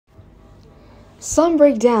Some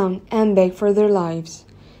break down and beg for their lives.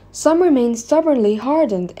 Some remain stubbornly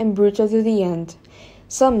hardened and brutal to the end.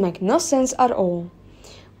 Some make no sense at all.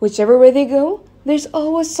 Whichever way they go, there's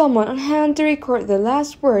always someone on hand to record the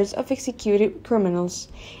last words of executed criminals.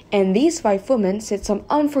 And these 5 women said some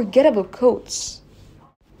unforgettable quotes.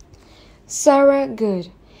 Sarah Good.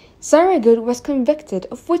 Sarah Good was convicted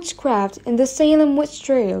of witchcraft in the Salem witch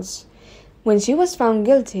trials. When she was found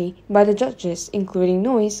guilty by the judges, including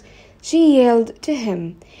Noyes, she yelled to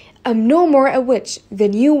him, "I'm no more a witch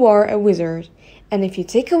than you are a wizard, and if you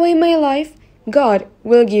take away my life, God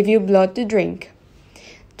will give you blood to drink."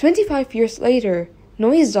 25 years later,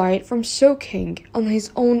 Noyes died from choking on his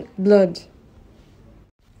own blood.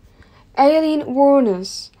 Aileen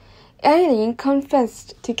Wuornos. Aileen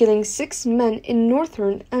confessed to killing 6 men in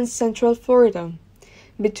northern and central Florida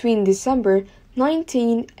between December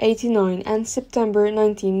 1989 and September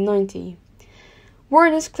 1990.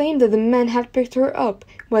 Wuornos claimed that the men had picked her up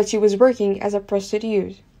while she was working as a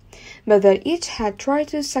prostitute, but that each had tried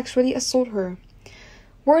to sexually assault her.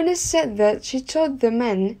 Wuornos said that she shot the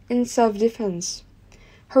men in self-defense.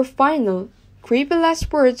 Her final, creepy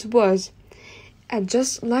last words was, "I'd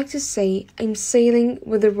just like to say I'm sailing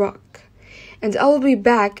with the rock, and I'll be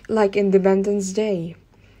back like Independence Day,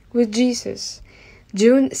 with Jesus,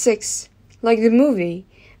 June 6, like the movie,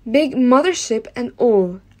 big mothership and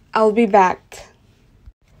all, I'll be back."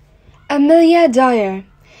 Amelia Dyer.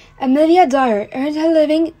 Amelia Dyer earned her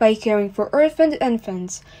living by caring for orphaned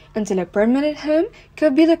infants until a permanent home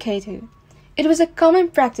could be located. It was a common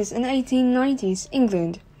practice in the 1890s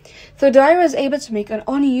England. Though Dyer was able to make an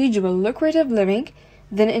unusual, lucrative living,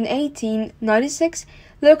 then in 1896,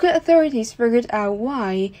 local authorities figured out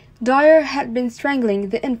why Dyer had been strangling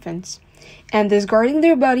the infants and discarding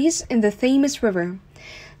their bodies in the Thames River.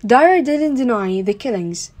 Dyer didn't deny the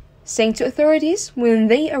killings, saying to authorities when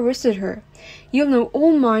they arrested her, "You'll know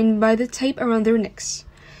all mine by the tape around their necks."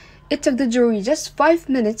 It took the jury just 5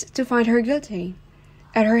 minutes to find her guilty.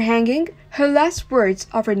 At her hanging, her last words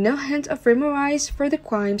offered no hint of remorse for the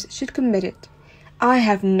crimes she'd committed. "I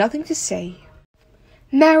have nothing to say."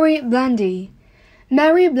 Mary Blandy.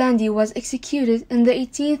 Mary Blandy was executed in the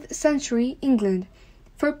 18th century England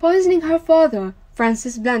for poisoning her father,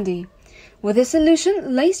 Francis Blandy, with a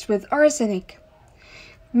solution laced with arsenic.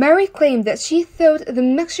 Mary claimed that she thought the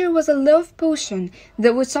mixture was a love potion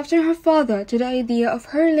that would soften her father to the idea of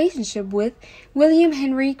her relationship with William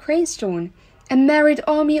Henry Cranstone, a married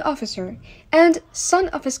army officer and son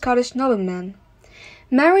of a Scottish nobleman.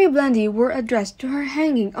 Mary Blandy wore a dress to her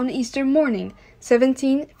hanging on Easter morning,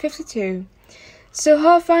 1752, so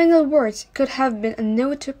her final words could have been a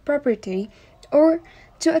note to propriety or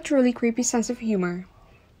to a truly creepy sense of humor.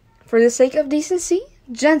 For the sake of decency,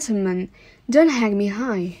 gentlemen, don't hang me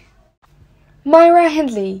high. Myra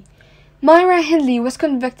Hindley. Myra Hindley was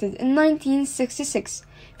convicted in 1966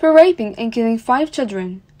 for raping and killing 5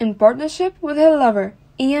 children in partnership with her lover,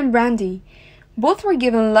 Ian Brandy. Both were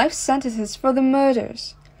given life sentences for the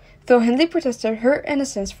murders. Though Hindley protested her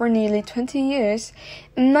innocence for nearly 20 years,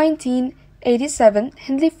 in 1987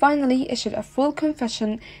 Hindley finally issued a full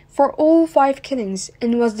confession for all 5 killings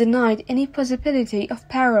and was denied any possibility of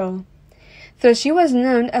parole. Though she was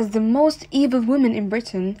known as the most evil woman in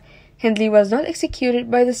Britain, Hindley was not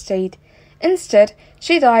executed by the state. Instead,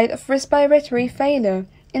 she died of respiratory failure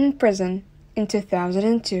in prison in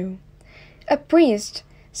 2002. A priest,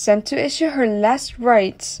 sent to issue her last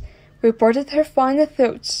rites, reported her final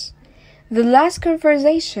thoughts. The last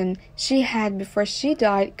conversation she had before she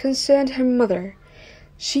died concerned her mother.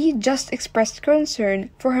 She just expressed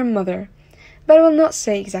concern for her mother, but will not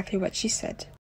say exactly what she said.